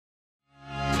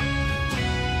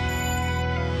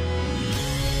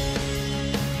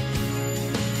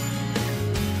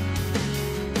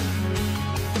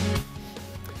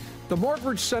The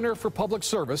Morgridge Center for Public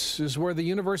Service is where the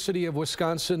University of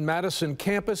Wisconsin-Madison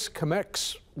campus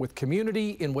connects with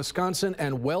community in Wisconsin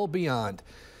and well beyond.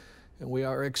 And we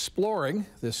are exploring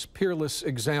this peerless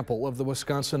example of the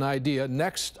Wisconsin idea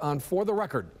next on For the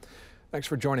Record. Thanks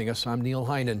for joining us. I'm Neil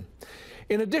Heinen.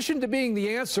 In addition to being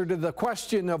the answer to the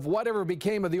question of whatever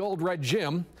became of the old red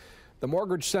gym, the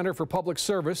Morgridge Center for Public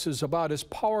Service is about as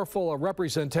powerful a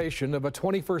representation of a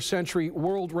 21st century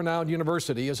world-renowned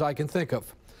university as I can think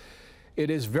of. It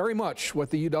is very much what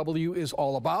the UW is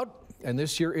all about, and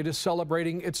this year it is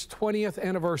celebrating its 20th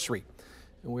anniversary.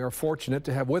 And we are fortunate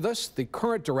to have with us the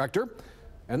current director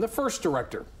and the first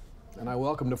director. And I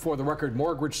welcome to For the Record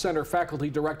Morgridge Center Faculty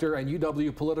Director and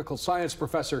UW Political Science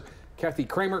Professor Kathy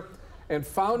Kramer and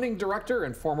founding director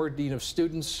and former Dean of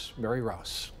Students Mary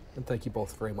Rouse. And thank you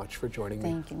both very much for joining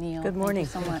me. Thank you, Neil. Good morning.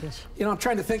 Thank you so much. You know, I'm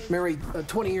trying to think, Mary,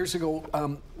 20 years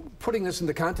ago, putting this in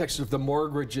the context of the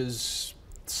Morgridge's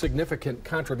significant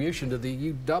contribution to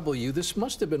the UW, this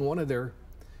must have been one of their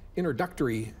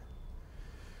introductory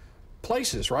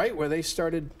places, right, where they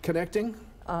started connecting?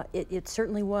 It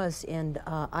certainly was, and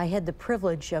I had the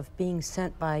privilege of being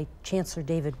sent by Chancellor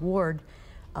David Ward,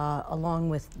 along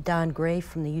with Don Gray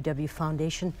from the UW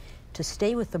Foundation, to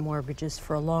stay with the Morgridges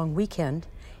for a long weekend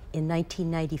in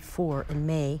 1994 in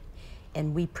May,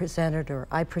 and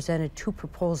I presented two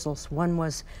proposals. One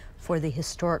was for the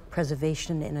historic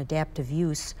preservation and adaptive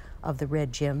use of the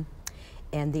Red Gym,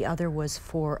 and the other was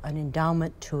for an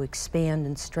endowment to expand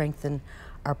and strengthen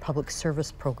our public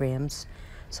service programs.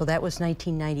 So that was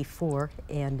 1994,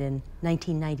 and in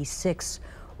 1996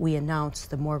 we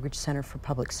announced the Morgridge Center for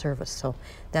Public Service. So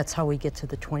that's how we get to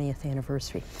the 20th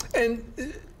anniversary. And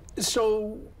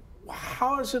so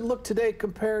how does it look today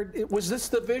compared? Was this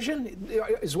the vision?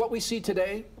 Is what we see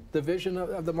today the vision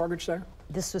of the Morgridge Center?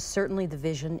 This was certainly the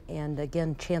vision, and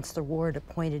again, Chancellor Ward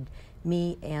appointed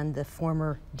me and the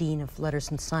former Dean of Letters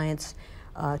and Science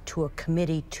to a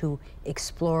committee to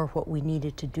explore what we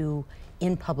needed to do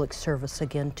in public service,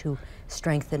 again, to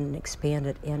strengthen and expand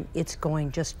it. And it's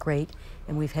going just great,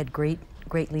 and we've had great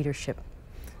leadership.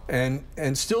 And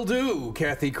still do,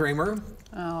 Kathy Kramer.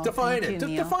 Oh, define it.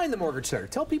 Neil. Define the Morgridge Center.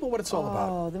 Tell people what it's all about.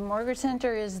 Oh, the Morgridge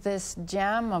Center is this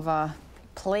gem of a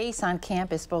place on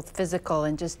campus, both physical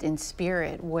and just in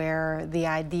spirit, where the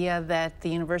idea that the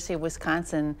University of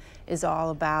Wisconsin is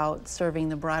all about serving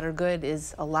the broader good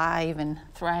is alive and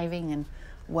thriving and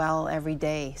well every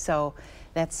day. So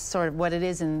that's sort of what it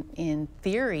is in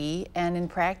theory, and in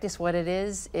practice what it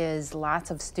is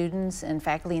lots of students and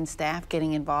faculty and staff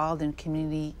getting involved in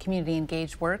community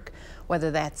engaged work,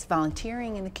 whether that's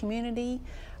volunteering in the community,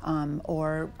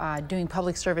 or doing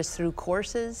public service through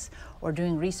courses, or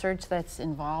doing research that's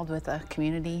involved with a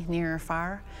community near or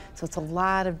far. So it's a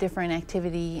lot of different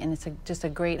activity, and it's just a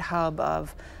great hub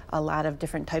of a lot of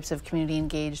different types of community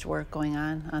engaged work going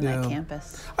on that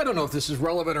campus. I don't know if this is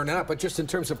relevant or not, but just in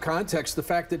terms of context, the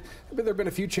fact that there have been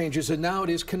a few changes and now it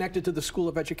is connected to the School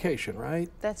of Education, right?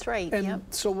 That's right, and yep.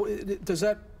 So does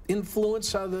that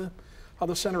influence how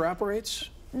the center operates?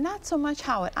 Not so much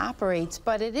how it operates,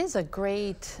 but it is a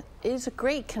great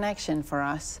connection for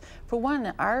us. For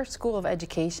one, our School of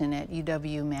Education at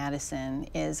UW-Madison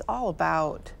is all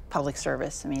about public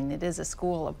service. I mean, it is a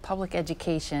school of public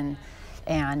education,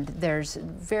 and there's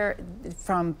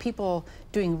from people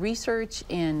doing research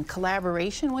in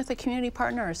collaboration with a community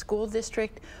partner or school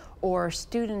district, or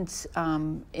students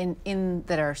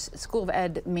that are School of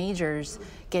Ed majors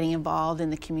getting involved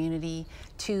in the community,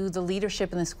 to the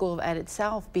leadership in the School of Ed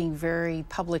itself being very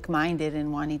public-minded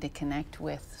and wanting to connect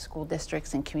with school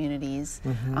districts and communities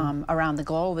around the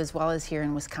globe, as well as here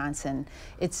in Wisconsin.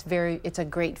 It's a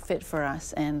great fit for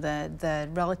us, and the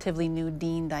relatively new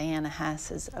Dean, Diana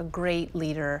Hess, is a great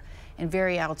leader and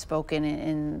very outspoken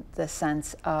in the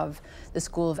sense of the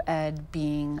School of Ed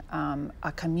being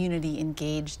a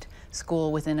community-engaged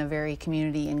school within a very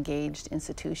community-engaged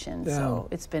institution. Yeah. So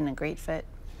it's been a great fit.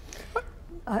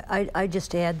 I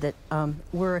just add that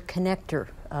we're a connector.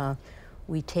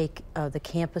 We take the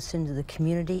campus into the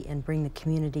community and bring the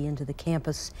community into the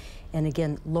campus, and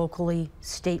again, locally,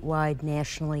 statewide,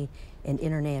 nationally, and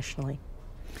internationally.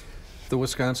 The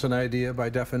Wisconsin idea by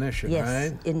definition,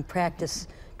 yes, right? In practice,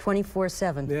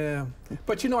 24/7. Yeah,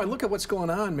 but you know, I look at what's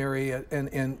going on, Mary,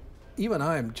 and even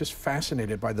I'm just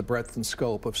fascinated by the breadth and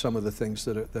scope of some of the things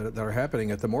that are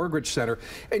happening at the Morgridge Center.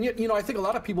 And yet, you know, I think a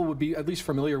lot of people would be at least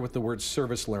familiar with the word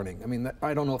service learning. I mean,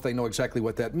 I don't know if they know exactly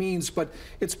what that means, but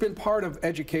it's been part of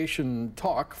education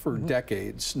talk for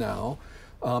decades now.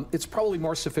 It's probably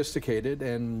more sophisticated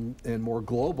and more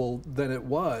global than it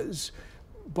was.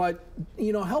 But,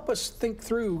 you know, help us think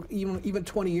through, even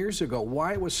 20 years ago,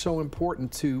 why it was so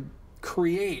important to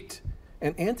create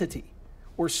an entity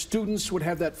where students would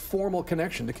have that formal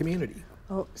connection to community?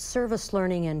 Well, service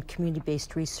learning and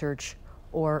community-based research,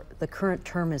 or the current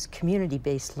term is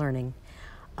community-based learning,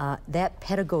 that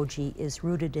pedagogy is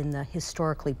rooted in the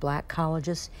historically black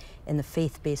colleges and the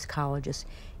faith-based colleges,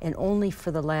 and only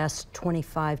for the last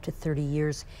 25 to 30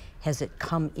 years has it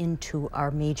come into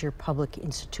our major public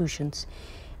institutions.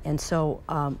 And so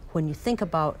when you think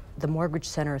about the Morgridge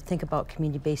Center, think about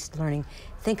community-based learning,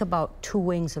 think about two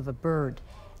wings of a bird.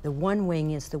 The one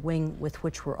wing is the wing with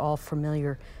which we're all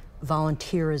familiar,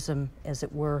 volunteerism, as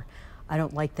it were. I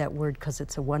don't like that word because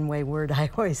it's a one-way word. I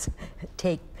always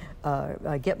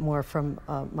I get more from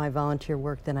my volunteer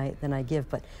work than I give.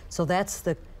 But so that's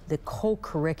the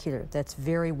co-curricular. That's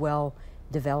very well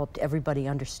developed. Everybody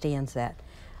understands that.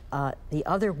 The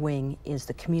other wing is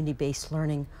the community-based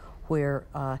learning, where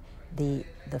the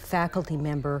faculty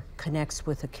member connects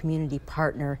with a community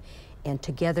partner, and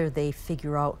together they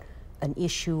figure out an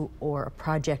issue or a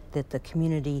project that the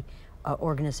community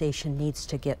organization needs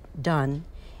to get done.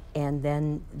 And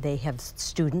then they have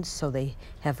students, so they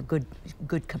have a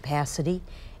good capacity.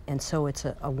 And so it's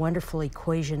a wonderful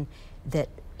equation that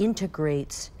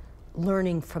integrates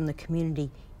learning from the community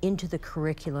into the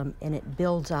curriculum, and it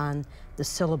builds on the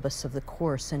syllabus of the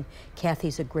course. And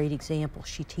Kathy's a great example.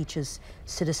 She teaches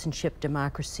citizenship,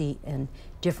 democracy, and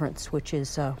difference, which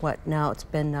is what now it's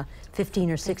been 15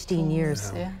 or 16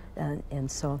 years. Yeah. And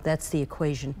so that's the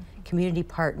equation. Community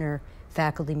partner,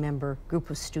 faculty member, group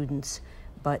of students,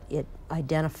 but it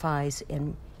identifies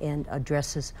and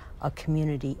addresses a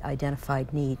community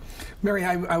identified need. Mary,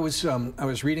 I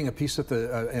was reading a piece that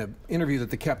the interview that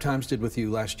the Cap Times did with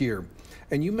you last year,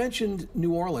 and you mentioned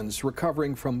New Orleans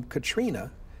recovering from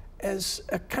Katrina as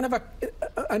a kind of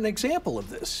an example of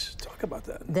this. Talk about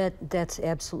that. That's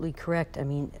absolutely correct. I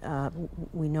mean,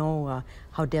 we know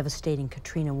how devastating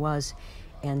Katrina was,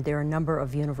 and there are a number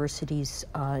of universities,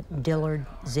 Dillard,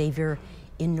 Xavier,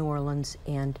 in New Orleans,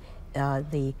 and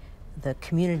the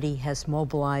community has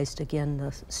mobilized, again,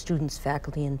 the students,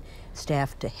 faculty, and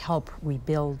staff to help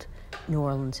rebuild New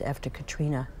Orleans after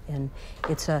Katrina. And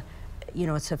it's a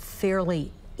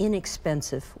fairly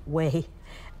inexpensive way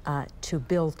to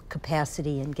build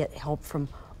capacity and get help from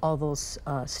all those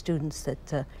students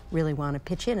that really want to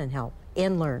pitch in and help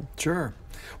and learn. Sure.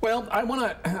 Well, I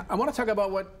want to talk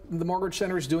about what the Morgridge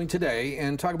Center is doing today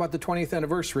and talk about the 20th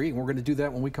anniversary, and we're going to do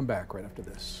that when we come back right after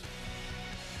this.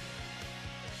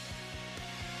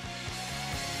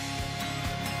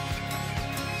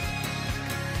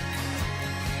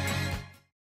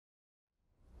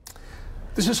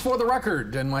 This is For the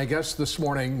Record, and my guest this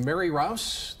morning, Mary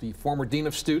Rouse, the former Dean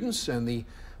of Students and the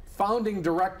founding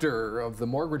director of the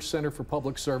Morgridge Center for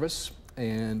Public Service,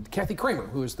 and Kathy Kramer,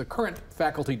 who is the current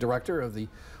faculty director of the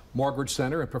Morgridge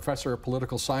Center and professor of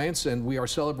political science, and we are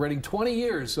celebrating 20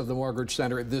 years of the Morgridge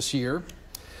Center this year.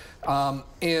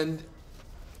 And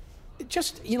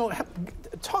just,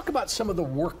 talk about some of the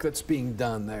work that's being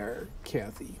done there,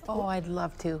 Kathy. Oh, I'd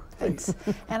love to.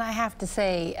 And I have to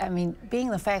say, I mean, being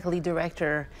the faculty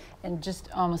director and just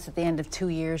almost at the end of 2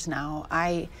 years now,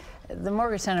 the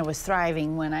Morgridge Center was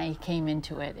thriving when I came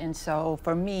into it. And so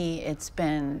for me, it's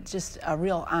been just a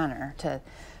real honor to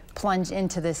plunge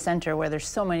into this center where there's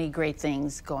so many great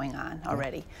things going on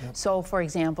already. Yep. So, for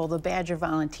example, the Badger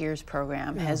Volunteers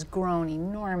program has grown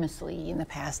enormously in the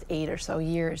past 8 or so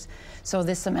years. So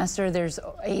this semester there's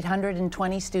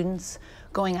 820 students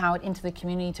going out into the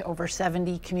community to over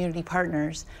 70 community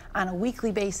partners on a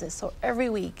weekly basis. So every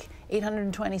week,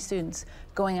 820 students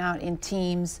going out in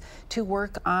teams to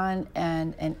work on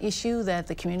an issue that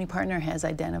the community partner has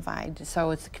identified.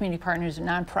 So it's the community partners,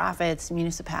 nonprofits,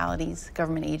 municipalities,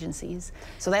 government agencies.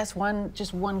 So that's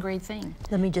just one great thing.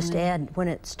 Let me just add, when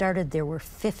it started, there were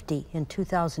 50. In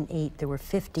 2008, there were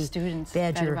 50 students,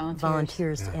 Badger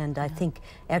volunteers, and I think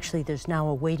actually there's now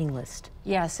a waiting list.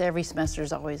 Yes, every semester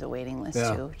is always a waiting list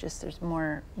too. Just there's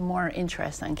more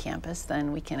interest on campus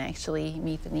than we can actually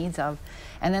meet the needs of.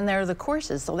 And then there are the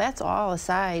courses. So that's all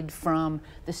aside from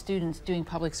the students doing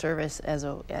public service as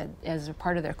a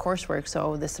part of their coursework.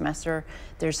 So this semester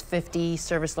there's 50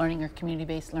 service learning or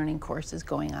community-based learning courses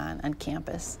going on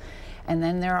campus. And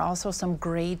then there are also some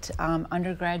great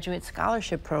undergraduate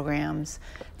scholarship programs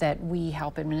that we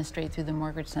help administrate through the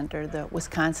Morgridge Center. The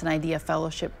Wisconsin Idea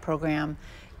Fellowship Program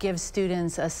gives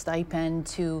students a stipend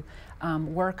to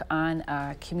work on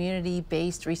a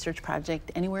community-based research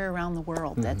project anywhere around the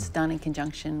world that's done in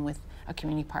conjunction with a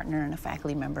community partner and a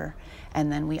faculty member.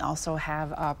 And then we also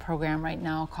have a program right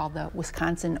now called the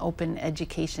Wisconsin Open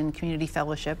Education Community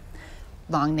Fellowship,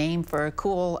 long name for a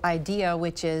cool idea,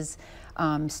 which is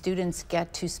students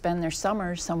get to spend their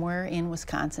summers somewhere in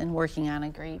Wisconsin working on a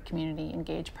great community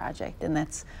engaged project, and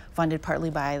that's funded partly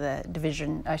by the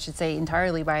division, I should say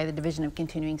entirely by the Division of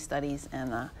Continuing Studies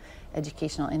and the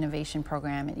Educational Innovation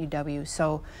Program at UW.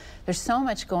 So there's so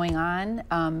much going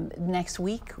on. Next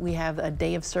week we have a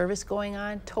day of service going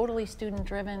on, totally student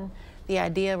driven. The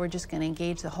idea, we're just going to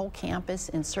engage the whole campus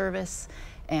in service,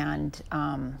 and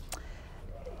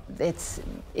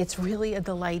it's really a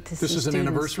delight to see students. This is an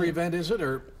anniversary event, is it?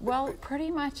 Or well, pretty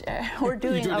much. We're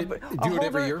doing do it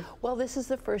every year? Well, this is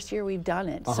the first year we've done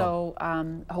it, so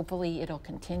hopefully it'll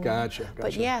continue. Gotcha.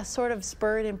 But yeah, sort of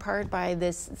spurred in part by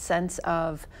this sense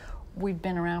of we've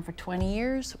been around for 20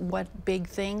 years. What big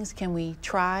things can we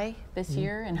try this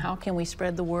year, and how can we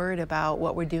spread the word about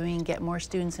what we're doing, get more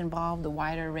students involved, a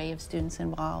wider array of students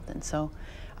involved? And so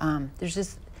there's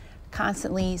just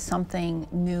constantly something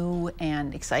new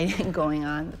and exciting going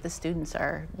on that the students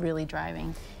are really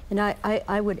driving. And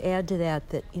I would add to that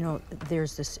you know,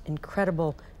 there's this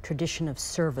incredible tradition of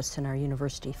service in our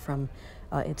university from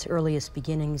its earliest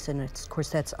beginnings, and of course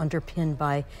that's underpinned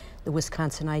by the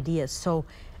Wisconsin idea. So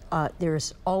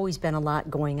there's always been a lot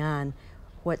going on.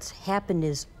 What's happened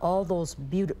is all those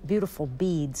beautiful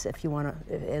beads, if you want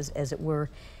to, as it were,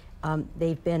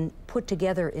 they've been put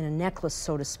together in a necklace,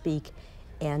 so to speak,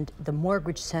 and the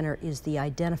Morgridge Center is the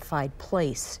identified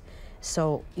place.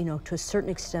 So, you know, to a certain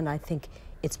extent, I think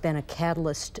it's been a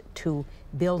catalyst to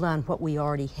build on what we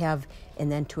already have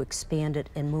and then to expand it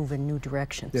and move in new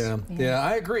directions. Yeah,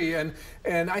 I agree. And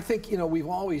I think, you know, we've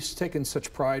always taken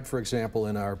such pride, for example,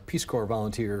 in our Peace Corps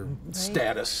volunteer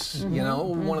status. You know,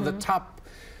 one of the top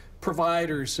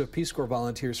providers of Peace Corps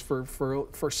volunteers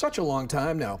for such a long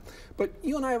time now. But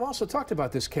you and I have also talked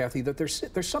about this, Kathy, that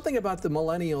there's something about the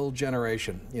millennial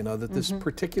generation, you know, that this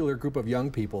particular group of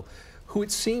young people who,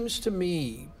 it seems to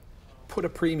me, put a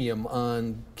premium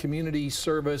on community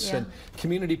service and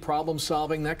community problem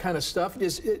solving, that kind of stuff.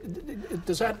 Is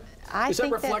that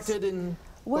reflected in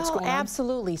what's going on? Well,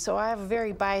 absolutely. So I have a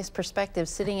very biased perspective.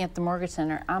 Sitting at the Morgridge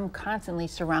Center, I'm constantly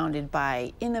surrounded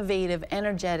by innovative,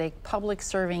 energetic,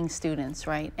 public-serving students,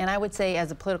 right? And I would say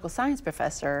as a political science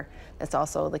professor, that's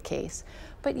also the case.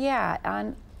 But yeah,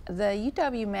 on the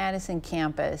UW-Madison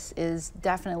campus is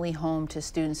definitely home to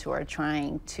students who are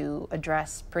trying to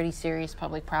address pretty serious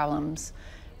public problems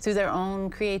through their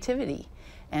own creativity.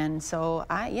 And so,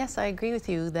 yes, I agree with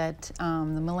you that the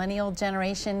millennial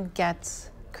generation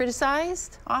gets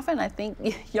criticized often. I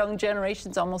think young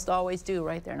generations almost always do,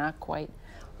 right? They're not quite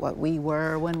what we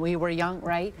were when we were young,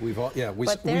 right? We've all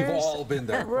been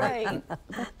there. Right.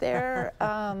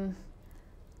 But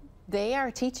they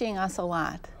are teaching us a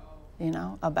lot, you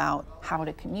know, about how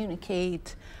to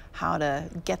communicate, how to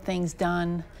get things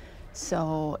done.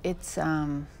 So it's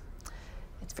a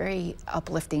very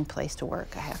uplifting place to work,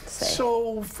 I have to say.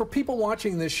 So for people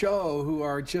watching this show who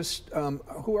are just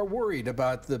who are worried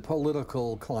about the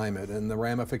political climate and the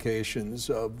ramifications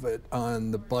of it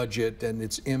on the budget and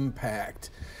its impact,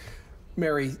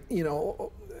 Mary, you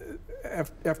know,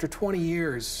 after 20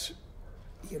 years,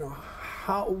 you know,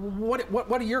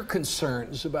 what are your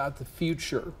concerns about the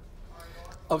future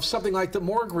of something like the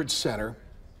Morgridge Center,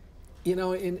 you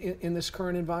know, in this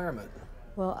current environment?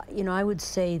 Well, you know, I would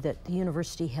say that the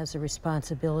university has a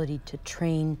responsibility to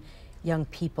train young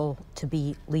people to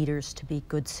be leaders, to be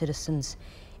good citizens,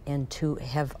 and to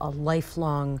have a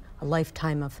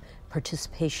lifetime of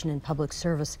participation in public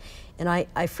service. And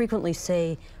I frequently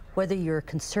say, whether you're a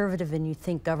conservative and you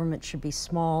think government should be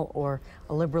small, or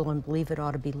a liberal and believe it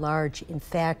ought to be large, in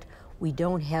fact, we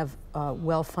don't have a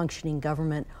well-functioning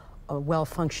government, a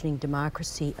well-functioning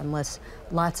democracy, unless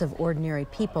lots of ordinary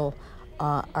people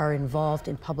are involved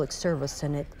in public service.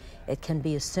 And it can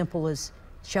be as simple as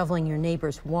shoveling your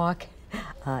neighbor's walk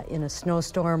in a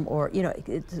snowstorm, or, you know,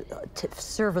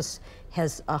 service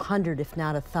has 100, if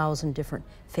not 1,000 different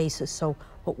faces. So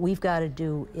what we've got to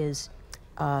do is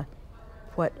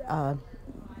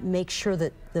make sure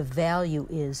that the value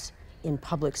is in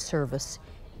public service.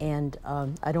 And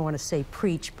I don't want to say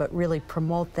preach, but really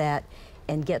promote that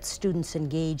and get students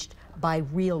engaged by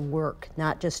real work,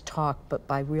 not just talk, but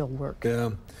by real work.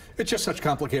 Yeah, it's just such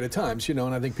complicated times, you know,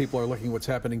 and I think people are looking at what's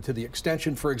happening to the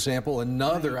extension, for example,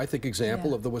 another, I think,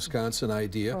 example of the Wisconsin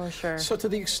idea. Oh, sure. So to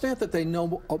the extent that they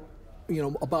know, you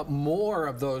know, about more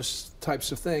of those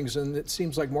types of things, and it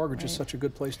seems like Morgridge is such a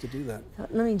good place to do that.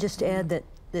 Let me just add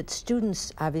that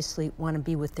students obviously want to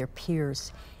be with their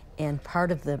peers, and part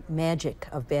of the magic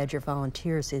of Badger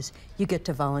Volunteers is you get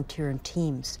to volunteer in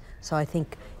teams. So I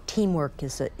think teamwork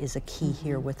is a key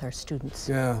here with our students.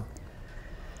 Yeah.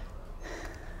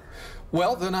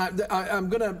 Well, then I'm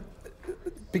going to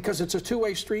because it's a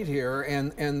two-way street here,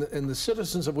 and the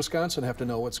citizens of Wisconsin have to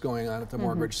know what's going on at the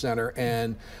Morgridge Center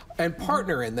and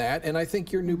partner in that. And I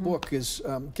think your new book is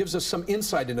gives us some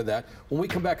insight into that. When we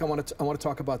come back, I want to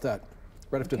talk about that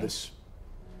right after this.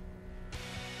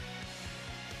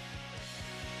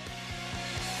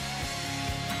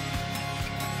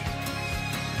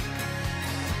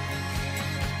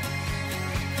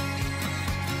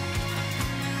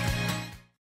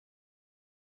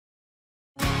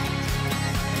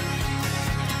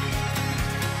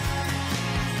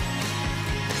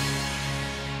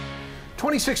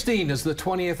 2016 is the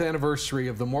 20th anniversary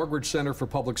of the Morgridge Center for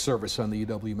Public Service on the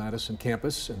UW-Madison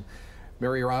campus, and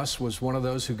Mary Ross was one of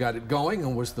those who got it going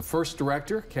and was the first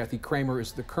director. Kathy Kramer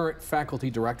is the current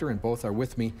faculty director, and both are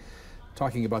with me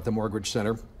talking about the Morgridge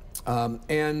Center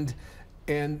and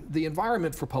the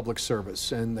environment for public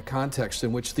service and the context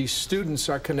in which these students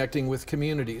are connecting with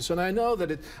communities. And I know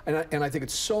that I think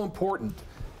it's so important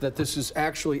that this is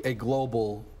actually a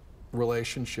global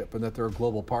relationship and that there are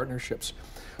global partnerships.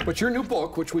 But your new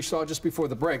book, which we saw just before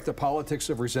the break, The Politics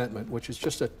of Resentment, which is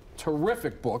just a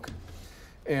terrific book,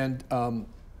 and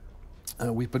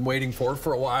we've been waiting for it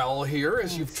for a while here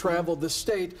as you've traveled the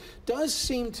state, does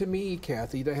seem to me,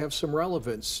 Kathy, to have some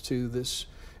relevance to this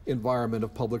environment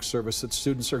of public service that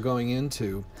students are going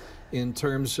into in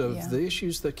terms of the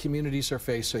issues that communities are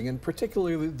facing, and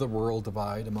particularly the rural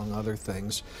divide, among other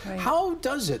things. Right. How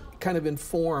does it kind of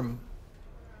inform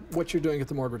what you're doing at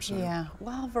the Morgridge Center? Yeah,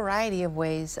 well, a variety of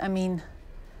ways. I mean,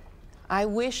 I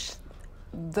wish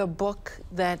the book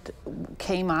that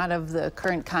came out of the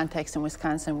current context in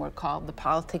Wisconsin were called The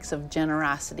Politics of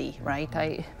Generosity,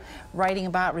 right? Writing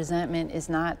about resentment is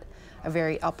not a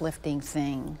very uplifting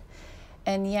thing.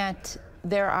 And yet,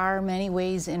 there are many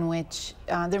ways in which,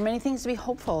 there are many things to be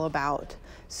hopeful about.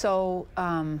 So,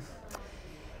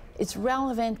 it's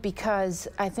relevant because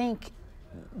I think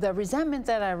the resentment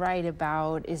that I write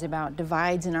about is about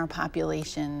divides in our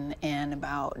population and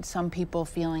about some people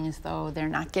feeling as though they're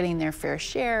not getting their fair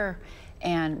share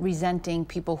and resenting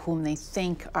people whom they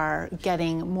think are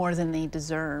getting more than they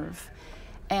deserve.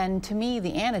 And to me,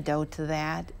 the antidote to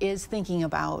that is thinking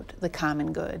about the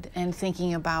common good and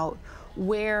thinking about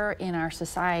where in our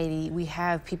society we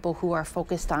have people who are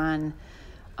focused on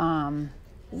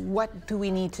what do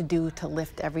we need to do to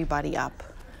lift everybody up?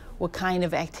 What kind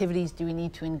of activities do we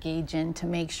need to engage in to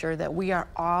make sure that we are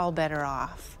all better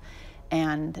off?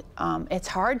 And it's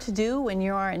hard to do when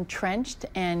you are entrenched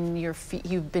and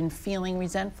you've been feeling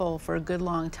resentful for a good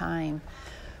long time.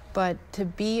 But to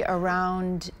be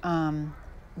around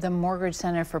the Morgridge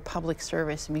Center for Public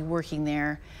Service and be working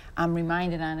there, I'm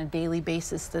reminded on a daily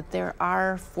basis that there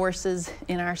are forces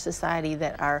in our society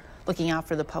that are looking out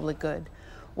for the public good.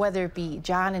 Whether it be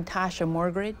John and Tasha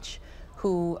Morgridge,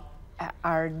 who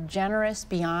are generous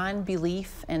beyond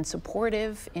belief and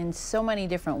supportive in so many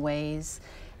different ways,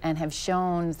 and have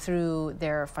shown through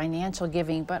their financial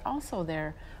giving, but also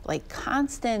their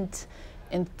constant,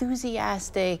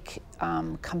 enthusiastic,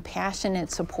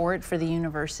 compassionate support for the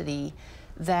university,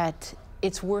 that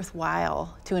it's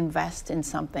worthwhile to invest in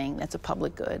something that's a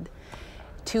public good.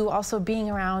 To also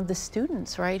being around the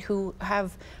students, right, who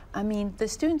have, the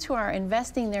students who are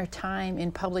investing their time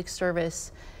in public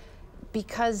service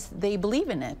because they believe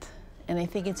in it and they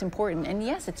think it's important. And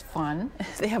yes, it's fun.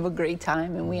 They have a great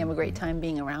time and we have a great time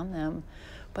being around them.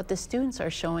 But the students are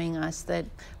showing us that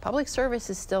public service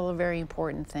is still a very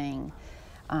important thing.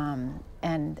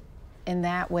 And in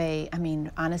that way,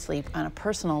 honestly, on a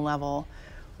personal level,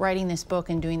 writing this book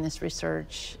and doing this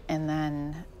research and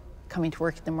then coming to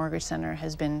work at the Morgridge Center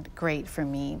has been great for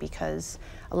me, because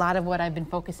a lot of what I've been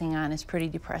focusing on is pretty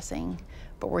depressing.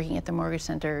 But working at the Morgridge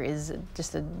Center is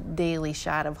just a daily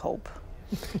shot of hope.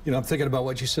 You know, I'm thinking about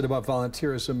what you said about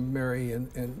volunteerism, Mary,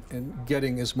 and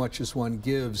getting as much as one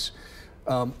gives.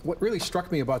 What really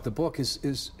struck me about the book is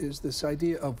this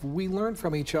idea of we learn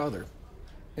from each other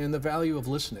and the value of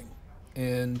listening.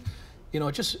 And, you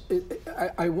know,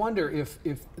 I wonder if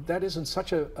that isn't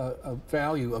such a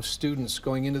value of students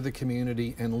going into the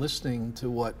community and listening to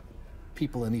what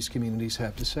people in these communities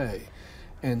have to say.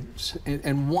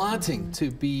 And wanting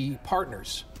to be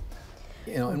partners,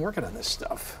 you know, and working on this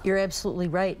stuff. You're absolutely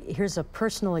right. Here's a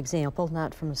personal example,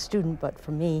 not from a student, but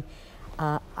from me.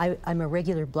 I'm a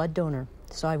regular blood donor,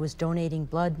 so I was donating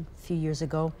blood a few years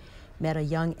ago, met a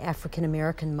young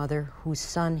African-American mother whose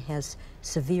son has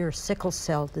severe sickle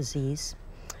cell disease.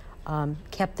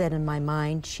 Kept that in my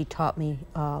mind. She taught me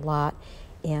a lot.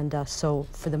 And so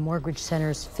for the Morgridge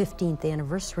Center's 15th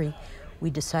anniversary, we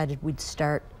decided we'd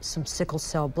start some sickle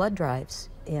cell blood drives.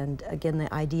 And again,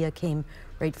 the idea came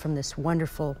right from this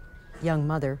wonderful young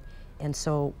mother. And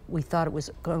so we thought it was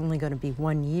only going to be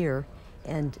 1 year,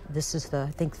 and this is the,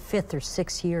 I think, 5th or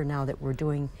 6th year now that we're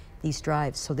doing these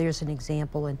drives. So there's an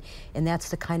example, and that's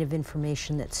the kind of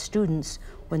information that students,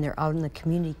 when they're out in the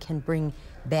community, can bring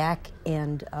back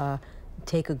and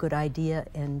take a good idea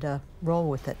and roll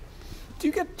with it. Do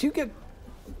you get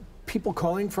people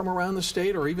calling from around the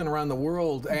state or even around the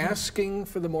world asking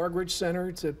for the Morgridge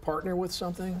Center to partner with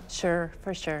something? Sure,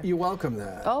 for sure. You welcome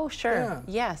that? Oh, sure. Yeah.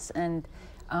 Yes, and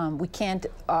we can't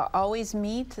always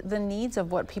meet the needs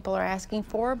of what people are asking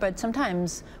for, but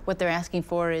sometimes what they're asking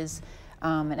for is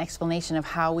an explanation of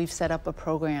how we've set up a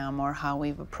program or how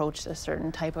we've approached a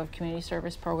certain type of community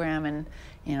service program, and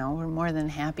you know, we're more than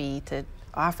happy to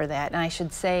offer that. And I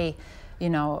should say, you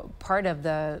know, part of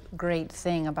the great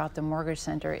thing about the Morgridge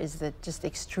Center is the just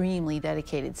extremely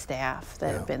dedicated staff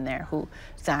that have been there who,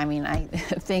 I mean, I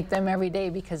thank them every day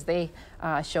because they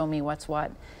show me what's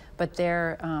what. But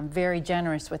they're very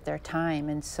generous with their time,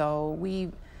 and so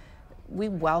we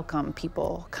welcome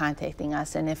people contacting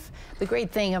us. And if the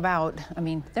great thing about, I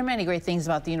mean, there are many great things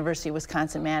about the University of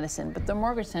Wisconsin-Madison, but the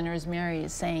Morgridge Center, as Mary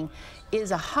is saying,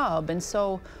 is a hub. And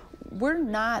so we're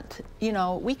not, you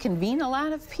know, we convene a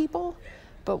lot of people,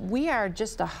 but we are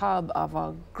just a hub of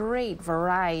a great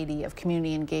variety of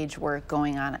community engaged work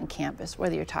going on campus,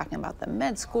 whether you're talking about the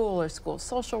med school or school of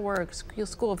social work,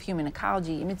 school of human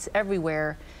ecology. I mean, it's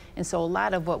everywhere. And so a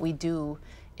lot of what we do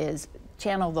is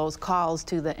channel those calls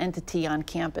to the entity on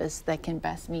campus that can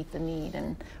best meet the need,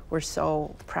 and we're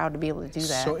so proud to be able to do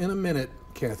that. So in a minute,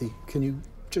 Kathy, can you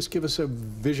just give us a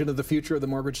vision of the future of the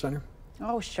Morgridge Center?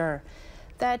 Oh, sure.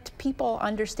 That people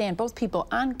understand, both people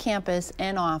on campus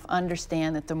and off,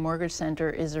 understand that the Morgridge Center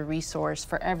is a resource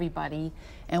for everybody,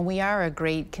 and we are a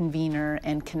great convener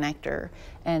and connector.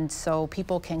 And so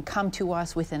people can come to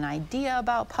us with an idea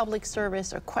about public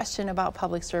service or question about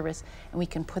public service, and we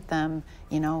can put them,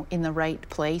 you know, in the right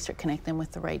place or connect them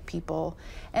with the right people.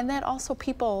 And that also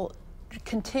people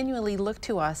continually look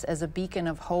to us as a beacon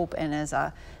of hope and as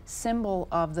a symbol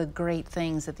of the great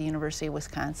things that the University of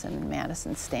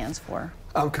Wisconsin-Madison stands for.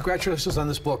 Congratulations on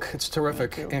this book. It's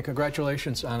terrific. Thank you. And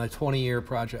congratulations on a 20-year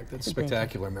project. That's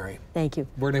spectacular, Mary. Thank you.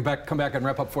 We're going to come back and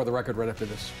wrap up For the Record right after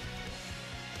this.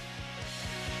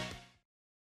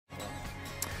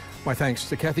 My thanks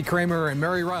to Kathy Kramer and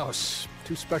Mary Rouse,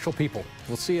 two special people.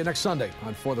 We'll see you next Sunday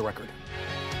on For the Record.